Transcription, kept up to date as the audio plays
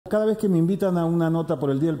Cada vez que me invitan a una nota por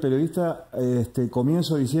el Día del Periodista,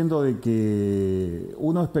 comienzo diciendo de que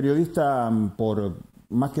uno es periodista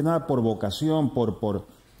más que nada por vocación,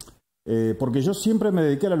 porque yo siempre me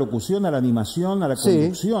dediqué a la locución, a la animación, a la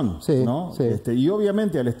conducción, ¿no? Sí. Y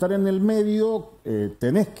obviamente al estar en el medio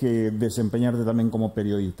tenés que desempeñarte también como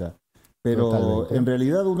periodista. Pero totalmente. En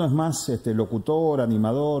realidad uno es más locutor,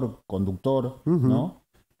 animador, conductor, ¿no?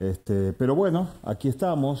 Pero bueno, aquí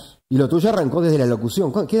estamos. Y lo tuyo arrancó desde la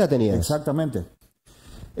locución. ¿Qué edad tenías? Exactamente.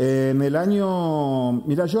 Mira,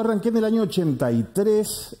 yo arranqué en el año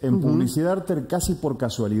 83 en Publicidad Arter casi por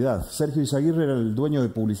casualidad. Sergio Izaguirre era el dueño de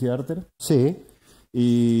Publicidad Arter. Sí.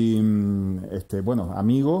 Y, bueno,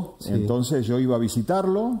 amigo. Sí. Entonces yo iba a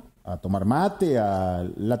visitarlo, a tomar mate, a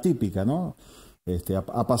la típica, ¿no?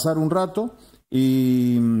 A pasar un rato.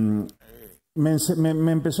 Y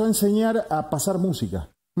me empezó a enseñar a pasar música.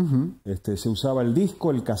 Se usaba el disco,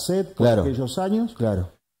 el cassette por aquellos años. Claro.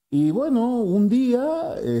 Y bueno, un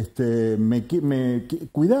día,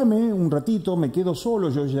 cuídame un ratito, me quedo solo.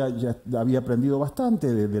 Yo ya había aprendido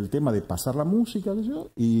bastante del tema de pasar la música,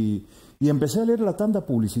 y empecé a leer la tanda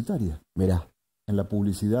publicitaria. Mirá. En la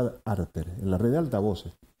Publicidad Arter, en la red de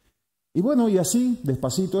altavoces. Y bueno, y así,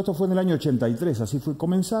 despacito, esto fue en el año 83, así fui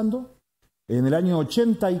comenzando. En el año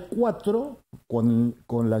 84,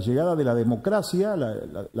 con la llegada de la democracia,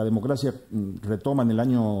 la democracia retoma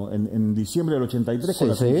en diciembre del 83 con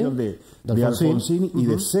la asunción de Alfonsín y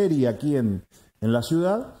de Seri aquí en la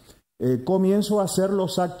ciudad, comienzo a hacer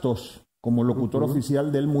los actos como locutor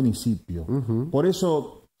oficial del municipio. Por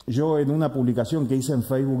eso yo en una publicación que hice en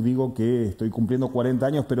Facebook digo que estoy cumpliendo 40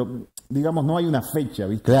 años, pero digamos no hay una fecha,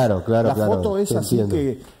 ¿viste? Claro. La foto es así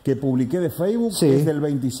que publiqué de Facebook, es del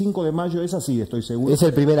 25 de mayo, es así, estoy seguro. Es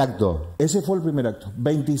el primer acto. Ese fue el primer acto,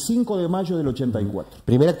 25 de mayo del 84.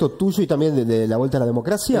 ¿Primer acto tuyo y también de la vuelta a la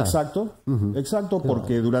democracia? Exacto, exacto,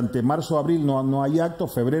 porque durante marzo, abril no hay acto,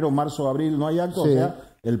 febrero, marzo, abril no hay acto, o sea,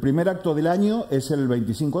 el primer acto del año es el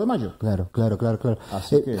 25 de mayo. Claro.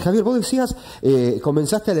 Así que... Javier, vos decías,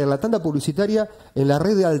 comenzaste a leer la tanda publicitaria en la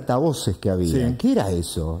red de altavoces que había. Sí. ¿Qué era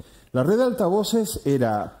eso? La red de altavoces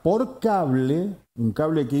era por cable, un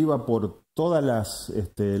cable que iba por todas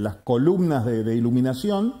las columnas de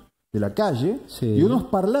iluminación de la calle, y unos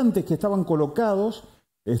parlantes que estaban colocados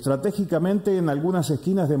estratégicamente en algunas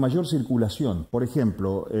esquinas de mayor circulación. Por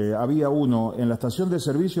ejemplo, había uno en la estación de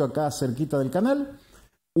servicio acá cerquita del canal,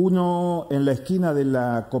 uno en la esquina de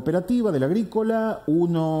la cooperativa, de la agrícola,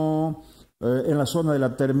 uno en la zona de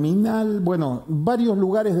la terminal, bueno, varios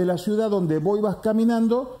lugares de la ciudad donde vos ibas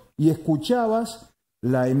caminando y escuchabas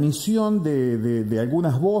la emisión de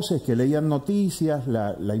algunas voces que leían noticias,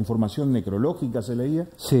 la información necrológica se leía,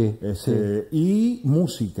 y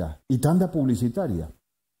música, y tanda publicitaria.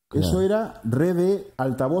 Claro. Eso era red de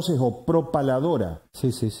altavoces o propaladora.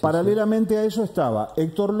 Paralelamente a eso estaba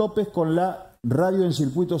Héctor López con la radio en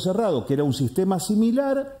circuito cerrado, que era un sistema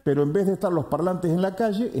similar, pero en vez de estar los parlantes en la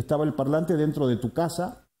calle, estaba el parlante dentro de tu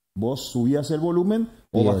casa. Vos subías el volumen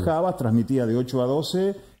o bajabas, transmitía de 8 a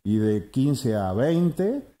 12 y de 15 a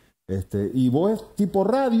 20. Y vos, tipo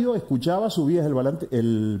radio, escuchabas, subías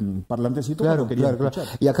el parlantecito cuando querías escuchar.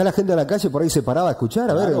 Y acá la gente de la calle por ahí se paraba a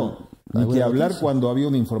escuchar, a ver. Ni que hablar cuando había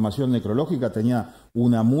una información necrológica, tenía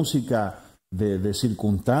una música de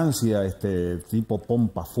circunstancia, tipo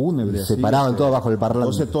pompa fúnebre. Se paraban todos bajo el parlante.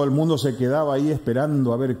 Entonces todo el mundo se quedaba ahí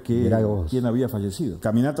esperando a ver quién había fallecido.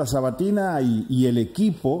 Caminata sabatina y el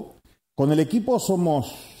equipo. Con el equipo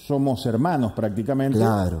somos hermanos prácticamente.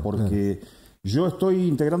 Porque yo estoy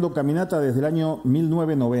integrando Caminata desde el año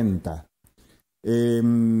 1990.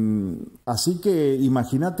 Así que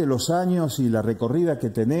imagínate los años y la recorrida que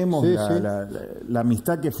tenemos, la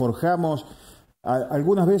amistad que forjamos.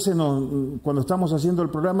 Algunas veces cuando estamos haciendo el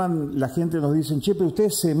programa la gente nos dice, che, pero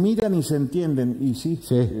ustedes se miran y se entienden.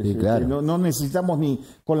 Y claro. No necesitamos ni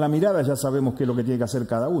con la mirada, ya sabemos qué es lo que tiene que hacer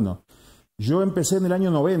cada uno. Yo empecé en el año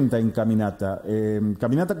 90 en Caminata.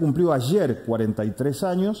 Caminata cumplió ayer 43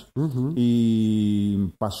 años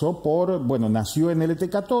y pasó nació en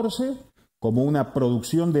LT14 como una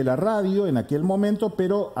producción de la radio en aquel momento,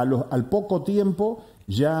 pero al poco tiempo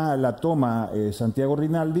ya la toma Santiago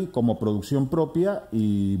Rinaldi como producción propia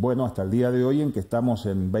y bueno, hasta el día de hoy en que estamos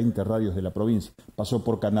en 20 radios de la provincia. Pasó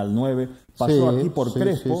por Canal 9, pasó aquí por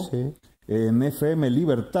Crespo, en FM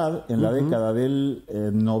Libertad en la década del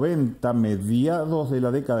 90, mediados de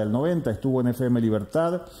la década del 90, estuvo en FM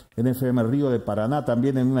Libertad, en FM Río de Paraná,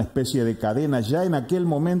 también en una especie de cadena. Ya en aquel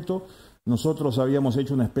momento nosotros habíamos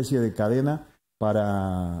hecho una especie de cadena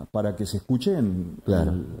para que se escuche en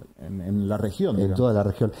la región. En toda la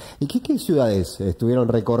región. ¿Y qué ciudades estuvieron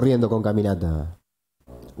recorriendo con Caminata?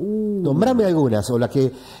 Nombrame algunas, o las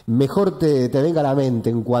que mejor te venga a la mente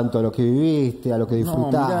en cuanto a lo que viviste, a lo que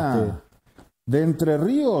disfrutaste. No, mirá, de Entre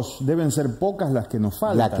Ríos deben ser pocas las que nos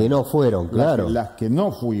faltan. Las que no fueron, claro. Las que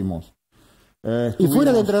no fuimos. ¿Y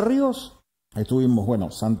fuera de Entre Ríos? Estuvimos,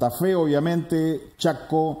 bueno, Santa Fe, obviamente,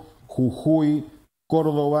 Chaco, Jujuy,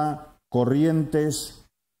 Córdoba, Corrientes,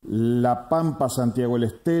 La Pampa, Santiago del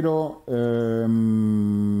Estero,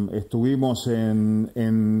 estuvimos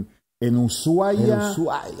en Ushuaia,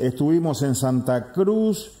 estuvimos en Santa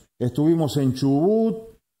Cruz, estuvimos en Chubut,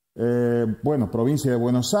 bueno, provincia de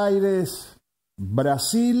Buenos Aires,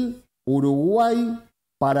 Brasil, Uruguay,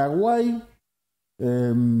 Paraguay,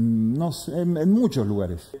 no sé, en muchos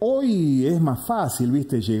lugares. Hoy es más fácil,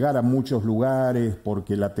 viste, llegar a muchos lugares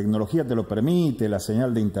porque la tecnología te lo permite, la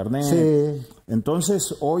señal de internet. Sí.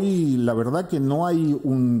 Entonces hoy la verdad que no hay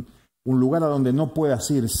un lugar a donde no puedas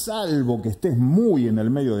ir, salvo que estés muy en el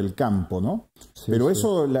medio del campo, ¿no? Sí, pero sí.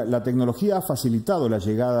 Eso, la tecnología ha facilitado la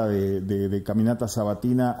llegada de caminata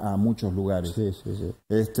sabatina a muchos lugares. Sí, sí, sí.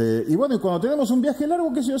 Y bueno, y cuando tenemos un viaje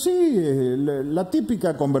largo, qué sé yo, sí, la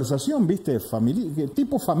típica conversación, ¿viste?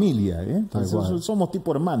 Tipo familia, ¿eh? Somos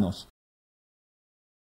tipo hermanos.